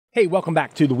Hey, welcome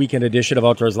back to the weekend edition of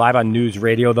Outdoors Live on News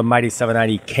Radio, the Mighty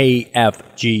 790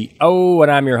 KFGO,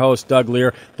 and I'm your host, Doug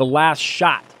Lear. The last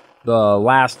shot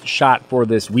for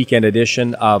this weekend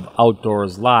edition of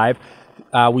Outdoors Live.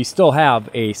 We still have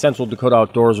a Central Dakota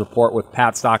Outdoors report with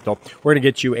Pat Stockdale. We're going to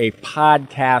get you a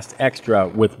podcast extra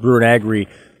with Brewer and Agri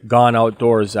Gone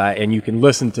Outdoors, and you can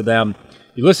listen to them.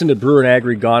 You listen to Brewer and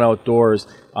Agri Gone Outdoors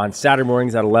on Saturday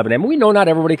mornings at 11 a.m. We know not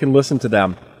everybody can listen to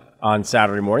them on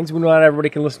Saturday mornings. We know not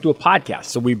everybody can listen to a podcast,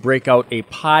 so we break out a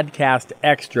podcast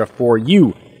extra for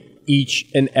you each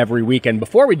and every weekend.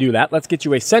 Before we do that, let's get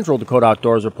you a Central Dakota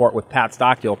Outdoors report with Pat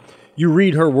Stockdale. You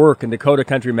read her work in Dakota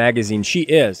Country Magazine. She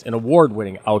is an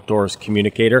award-winning outdoors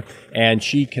communicator, and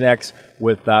she connects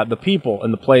with the people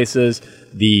and the places,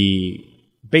 the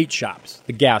bait shops,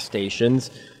 the gas stations,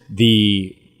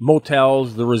 the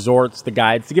motels, the resorts, the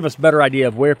guides, to give us a better idea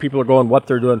of where people are going, what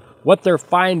they're doing, what they're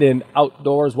finding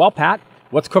outdoors. Well, Pat,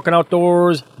 what's cooking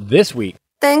outdoors this week?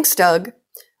 Thanks, Doug.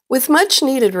 With much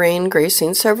needed rain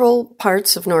gracing several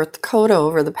parts of North Dakota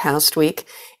over the past week,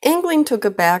 angling took a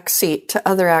back seat to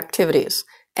other activities,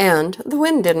 and the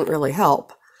wind didn't really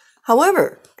help.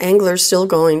 However, anglers still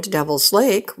going to Devil's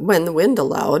Lake when the wind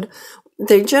allowed,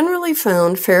 they generally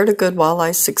found fair to good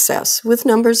walleye success with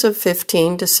numbers of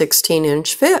 15 to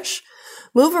 16-inch fish.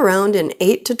 Move around in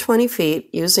 8 to 20 feet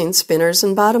using spinners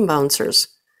and bottom bouncers.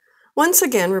 Once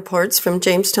again, reports from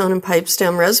Jamestown and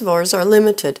Pipestem reservoirs are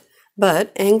limited,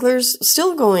 but anglers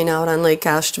still going out on Lake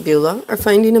Ashtabula are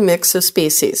finding a mix of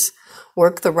species.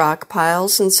 Work the rock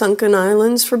piles and sunken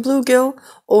islands for bluegill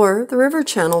or the river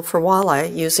channel for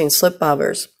walleye using slip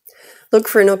bobbers. Look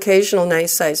for an occasional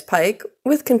nice-sized pike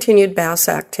with continued bass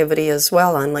activity as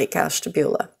well on Lake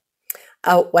Ashtabula.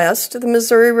 Out west, the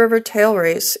Missouri River tail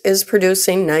race is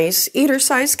producing nice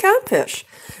eater-sized catfish.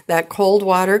 That cold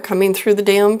water coming through the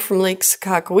dam from Lake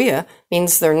Sakakawea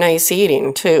means they're nice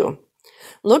eating, too.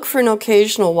 Look for an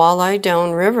occasional walleye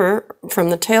downriver from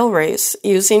the tail race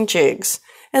using jigs,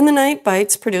 and the night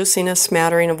bites producing a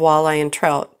smattering of walleye and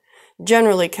trout.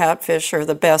 Generally, catfish are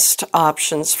the best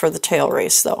options for the tail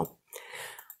race, though.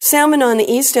 Salmon on the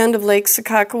east end of Lake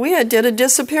Sakakawea did a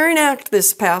disappearing act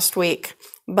this past week,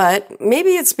 but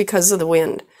maybe it's because of the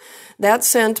wind. That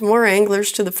sent more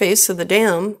anglers to the face of the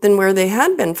dam than where they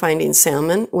had been finding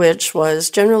salmon, which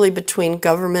was generally between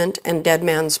Government and Dead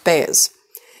Man's Bays.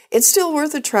 It's still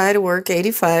worth a try to work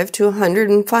 85 to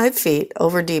 105 feet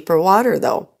over deeper water,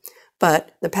 though.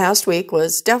 But the past week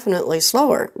was definitely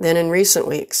slower than in recent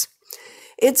weeks.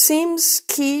 It seems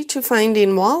key to finding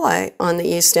walleye on the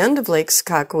east end of Lake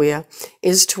Sakakawea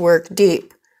is to work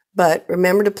deep. But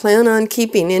remember to plan on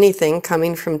keeping anything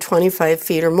coming from 25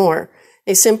 feet or more.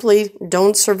 They simply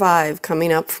don't survive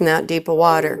coming up from that deep of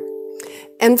water.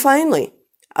 And finally,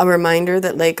 a reminder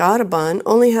that Lake Audubon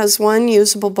only has one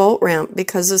usable boat ramp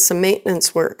because of some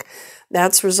maintenance work.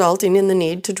 That's resulting in the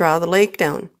need to draw the lake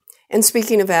down. And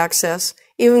speaking of access,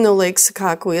 even though Lake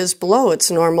Sakakawea is below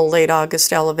its normal late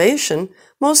August elevation,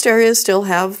 most areas still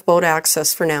have boat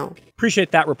access for now.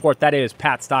 Appreciate that report. That is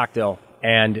Pat Stockdale,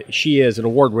 and she is an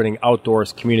award-winning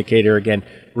outdoors communicator. Again,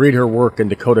 read her work in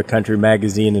Dakota Country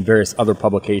Magazine and various other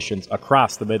publications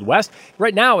across the Midwest.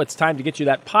 Right now, it's time to get you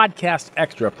that podcast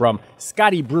extra from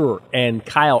Scotty Brewer and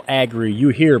Kyle Agri. You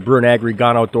hear Brewer and Agri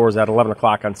Gone Outdoors at 11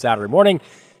 o'clock on Saturday morning.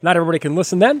 Not everybody can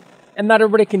listen then, and not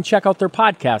everybody can check out their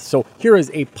podcast. So here is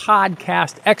a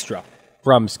podcast extra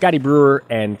from Scotty Brewer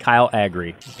and Kyle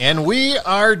Agri. And we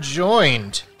are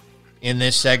joined in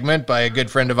this segment by a good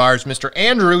friend of ours, Mr.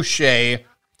 Andrew Shea.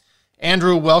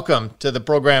 Andrew, welcome to the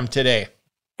program today.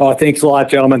 Oh, thanks a lot,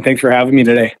 gentlemen. Thanks for having me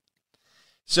today.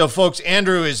 So, folks,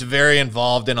 Andrew is very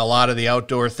involved in a lot of the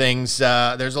outdoor things.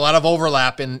 There's a lot of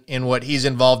overlap in what he's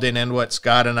involved in and what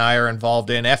Scott and I are involved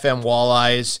in. FM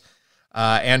Walleyes.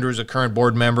 Andrew's a current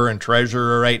board member and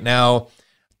treasurer right now.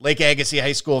 Lake Agassiz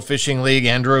High School Fishing League.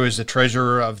 Andrew is the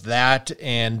treasurer of that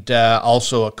and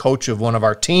also a coach of one of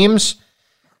our teams.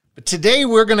 But today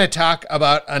we're going to talk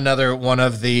about another one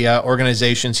of the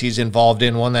organizations he's involved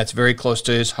in, one that's very close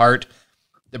to his heart,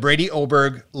 the Brady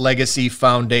Oberg Legacy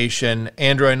Foundation.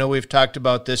 Andrew, I know we've talked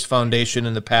about this foundation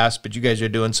in the past, but you guys are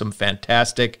doing some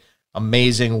fantastic,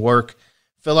 amazing work.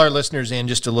 Fill our listeners in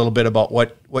just a little bit about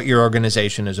what your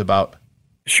organization is about.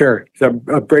 Sure. The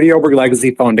Brady Oberg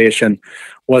Legacy Foundation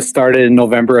was started in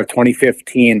November of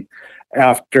 2015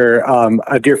 after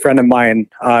a dear friend of mine,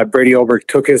 Brady Oberg,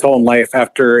 took his own life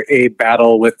after a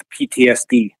battle with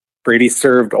PTSD. Brady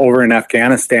served over in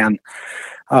Afghanistan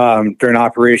during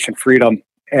Operation Freedom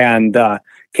and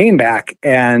came back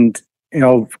and,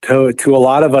 to a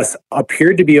lot of us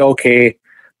appeared to be okay.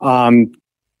 He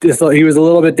was a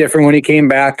little bit different when he came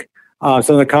back,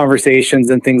 some of the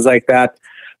conversations and things like that.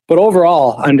 But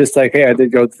overall, I'm just like, hey,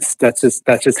 that's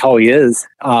just how he is.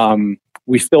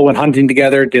 We still went hunting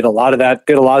together, did a lot of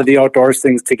the outdoors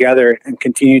things together, and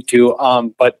continued to.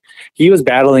 But he was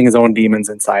battling his own demons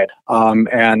inside,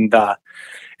 and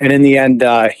in the end,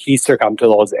 he succumbed to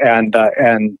those and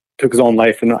took his own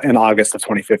life in August of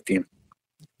 2015.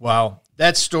 Wow,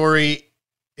 that story!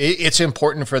 It's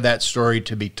important for that story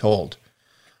to be told.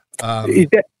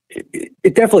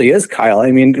 It definitely is, Kyle.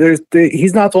 I mean,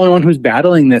 he's not the only one who's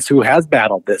battling this, who has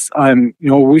battled this.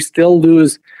 We still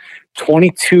lose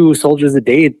 22 soldiers a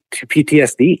day to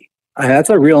PTSD. That's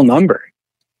a real number.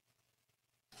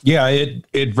 Yeah,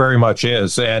 it very much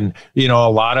is. And, a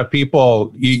lot of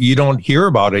people, you don't hear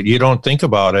about it. You don't think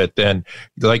about it. And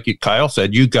like Kyle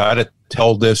said, you got to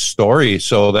tell this story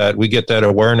so that we get that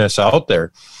awareness out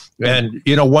there. And,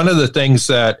 one of the things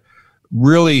that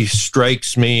really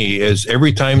strikes me is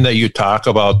every time that you talk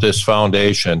about this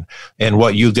foundation and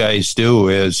what you guys do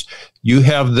is you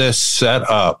have this set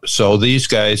up so these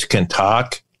guys can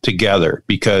talk together,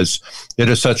 because it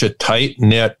is such a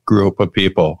tight-knit group of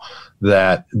people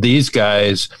that these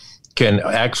guys can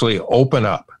actually open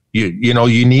up. You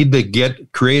need to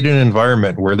create an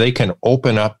environment where they can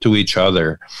open up to each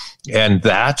other. And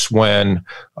that's when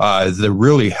the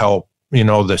really help,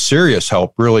 the serious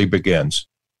help really begins.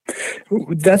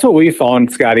 That's what we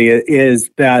found, Scotty, is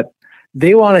that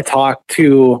they want to talk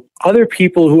to other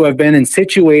people who have been in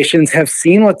situations, have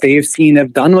seen what they've seen,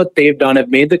 have done what they've done, have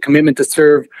made the commitment to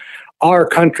serve our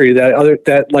country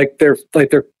that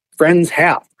their friends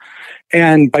have.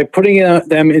 And by putting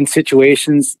them in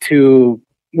situations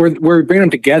we're bringing them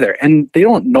together, and they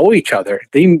don't know each other.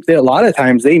 They a lot of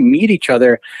times they meet each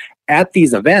other at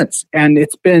these events, and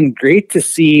it's been great to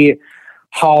see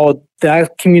how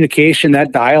that communication,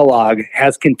 that dialogue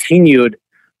has continued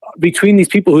between these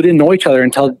people who didn't know each other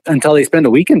until they spend a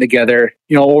weekend together,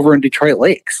 over in Detroit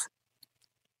Lakes.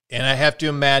 And I have to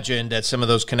imagine that some of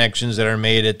those connections that are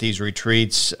made at these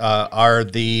retreats are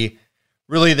the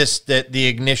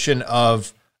ignition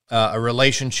of a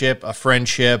relationship, a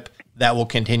friendship that will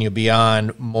continue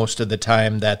beyond most of the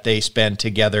time that they spend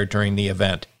together during the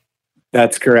event.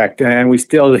 That's correct. And we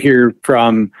still hear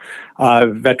from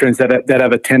veterans that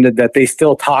have attended that they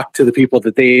still talk to the people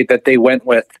that they went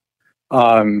with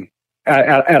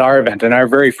at our event. And our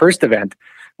very first event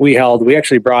we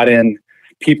actually brought in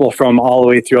people from all the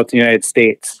way throughout the United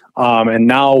States. And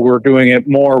now we're doing it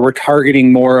more. We're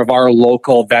targeting more of our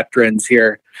local veterans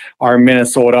here, our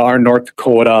Minnesota, our North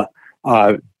Dakota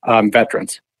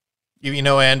veterans.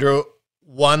 Andrew,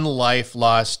 one life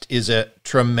lost is a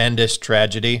tremendous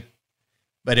tragedy.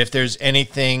 But if there's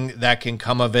anything that can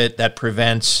come of it that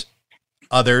prevents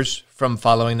others from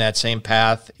following that same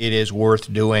path, it is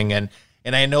worth doing. And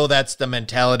I know that's the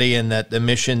mentality and that the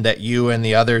mission that you and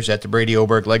the others at the Brady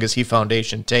Oberg Legacy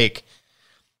Foundation take.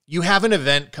 You have an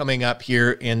event coming up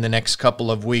here in the next couple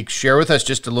of weeks. Share with us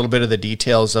just a little bit of the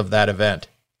details of that event.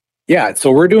 Yeah,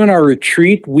 so we're doing our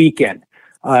retreat weekend,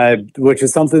 which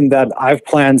is something that I've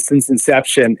planned since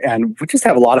inception, and we just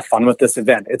have a lot of fun with this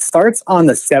event. It starts on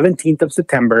the 17th of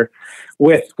September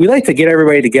we like to get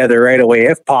everybody together right away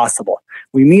if possible.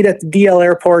 We meet at the DL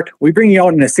airport. We bring you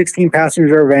out in a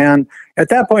 16-passenger van. At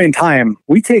that point in time,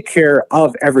 we take care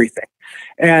of everything.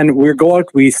 And we're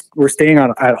staying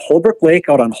at Holbrook Lake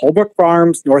out on Holbrook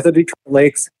Farms, north of Detroit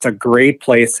Lakes. It's a great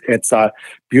place. It's a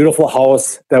beautiful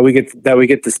house that we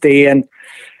get to stay in.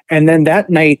 And then that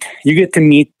night, you get to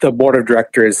meet the board of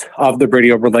directors of the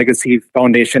Brady Oberg Legacy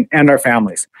Foundation and our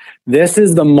families. This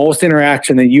is the most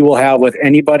interaction that you will have with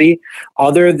anybody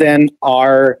other than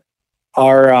our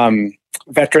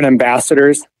veteran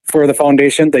ambassadors for the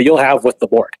foundation that you'll have with the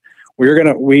board.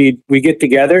 We get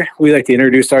together. We like to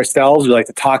introduce ourselves. We like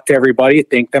to talk to everybody,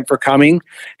 thank them for coming,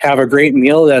 have a great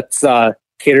meal that's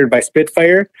catered by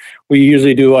Spitfire. We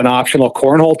usually do an optional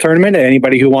cornhole tournament to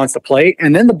anybody who wants to play,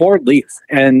 and then the board leaves.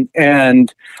 And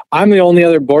I'm the only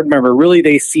other board member really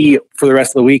they see for the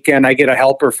rest of the weekend. I get a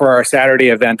helper for our Saturday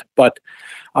event, but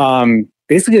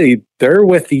basically they're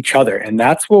with each other, and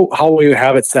that's how we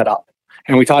have it set up.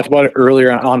 And we talked about it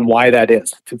earlier on why that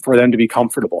is, for them to be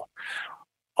comfortable.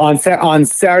 On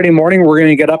Saturday morning, we're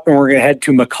going to get up and we're going to head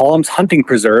to McCollum's Hunting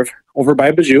Preserve over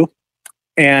by Bijou.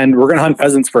 And we're going to hunt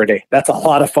pheasants for a day. That's a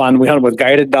lot of fun. We hunt with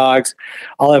guided dogs.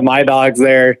 I'll have my dogs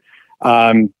there.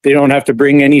 They don't have to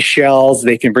bring any shells.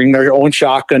 They can bring their own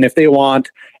shotgun if they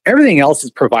want. Everything else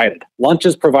is provided. Lunch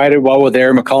is provided while we're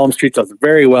there. McCollum treats us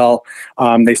very well.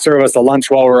 They serve us a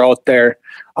lunch while we're out there.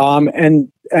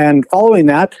 And following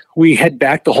that, we head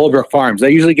back to Holbrook Farms.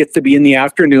 That usually gets to be in the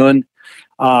afternoon.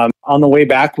 On the way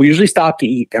back, we usually stop to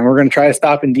eat. And we're going to try to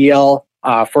stop in DL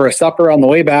for a supper on the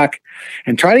way back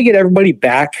and try to get everybody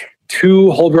back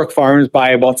to Holbrook Farms by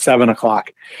about 7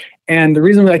 o'clock. And the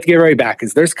reason we like to get everybody back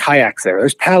is there's kayaks there,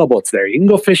 there's paddle boats there. You can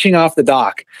go fishing off the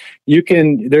dock.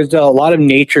 There's a lot of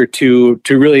nature to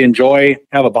really enjoy,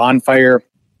 have a bonfire.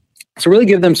 So really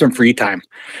give them some free time.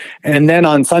 And then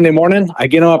on Sunday morning, I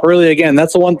get them up early again.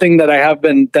 That's the one thing that I have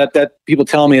been, that people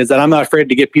tell me, is that I'm not afraid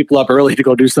to get people up early to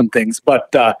go do some things.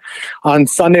 But on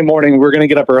Sunday morning, we're going to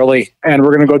get up early and we're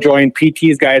going to go join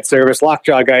PT's guide service,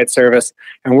 Lockjaw guide service,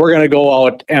 and we're going to go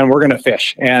out and we're going to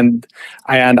fish. And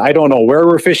I don't know where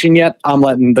we're fishing yet. I'm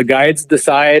letting the guides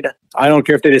decide. I don't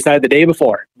care if they decide the day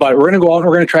before, but we're going to go out and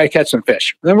we're going to try to catch some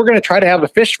fish. Then we're going to try to have a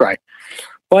fish fry.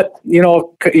 But,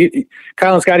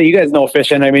 Kyle and Scotty, you guys know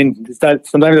fishing. I mean,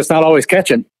 sometimes it's not always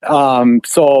catching.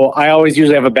 So I always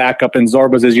usually have a backup, and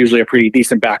Zorba's is usually a pretty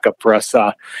decent backup for us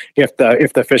if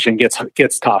the fishing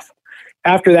gets tough.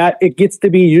 After that, it gets to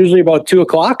be usually about 2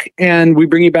 o'clock, and we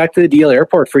bring you back to the Deal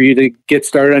Airport for you to get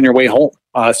started on your way home.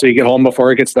 So you get home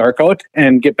before it gets dark out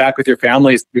and get back with your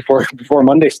families before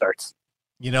Monday starts.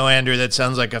 Andrew, that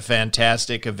sounds like a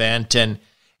fantastic event.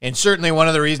 And certainly one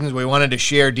of the reasons we wanted to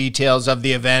share details of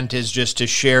the event is just to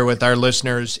share with our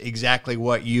listeners exactly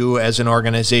what you as an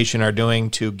organization are doing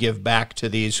to give back to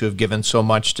these who have given so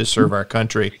much to serve our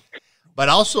country. But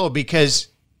also because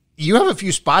you have a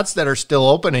few spots that are still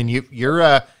open, and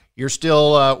you're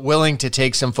still willing to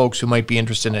take some folks who might be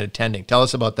interested in attending. Tell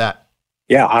us about that.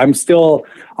 Yeah, I'm still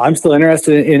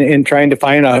interested in trying to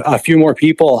find a few more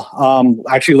people.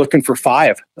 Actually looking for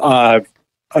 5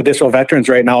 additional veterans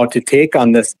right now to take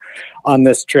on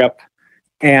this trip.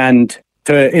 And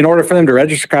in order for them to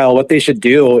register, Kyle, what they should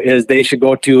do is they should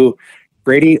go to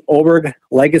Brady Oberg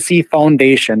Legacy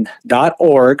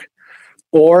Foundation.org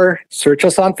or search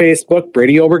us on Facebook,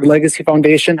 Brady Oberg Legacy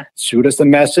Foundation, shoot us a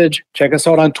message, check us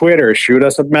out on Twitter, shoot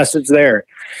us a message there.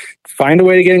 Find a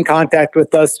way to get in contact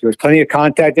with us. There's plenty of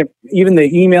contact. Even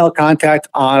the email contact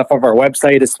off of our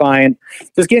website is fine.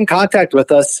 Just get in contact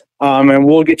with us, and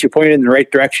we'll get you pointed in the right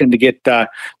direction to get to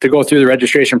go through the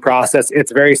registration process.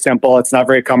 It's very simple. It's not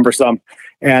very cumbersome,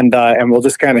 and we'll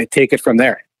just kind of take it from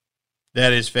there.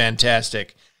 That is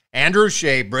fantastic. Andrew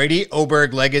Shea, Brady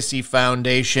Oberg Legacy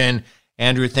Foundation.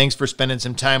 Andrew, thanks for spending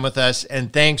some time with us,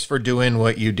 and thanks for doing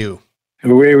what you do.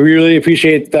 We really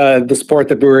appreciate the support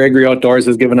that Brewer Agri Outdoors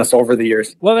has given us over the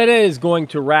years. Well, that is going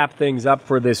to wrap things up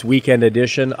for this weekend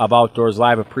edition of Outdoors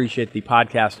Live. Appreciate the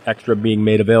podcast extra being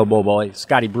made available by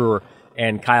Scotty Brewer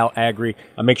and Kyle Agri.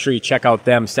 Make sure you check out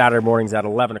them Saturday mornings at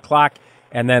 11 o'clock.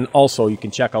 And then also you can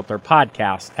check out their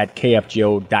podcast at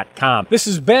kfgo.com. This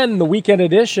has been the weekend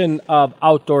edition of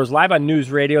Outdoors Live on News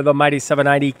Radio, the Mighty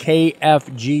 790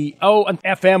 KFGO and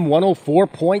FM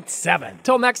 104.7.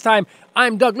 Till next time,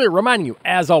 I'm Doug Lear reminding you,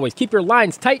 as always, keep your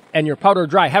lines tight and your powder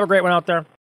dry. Have a great one out there.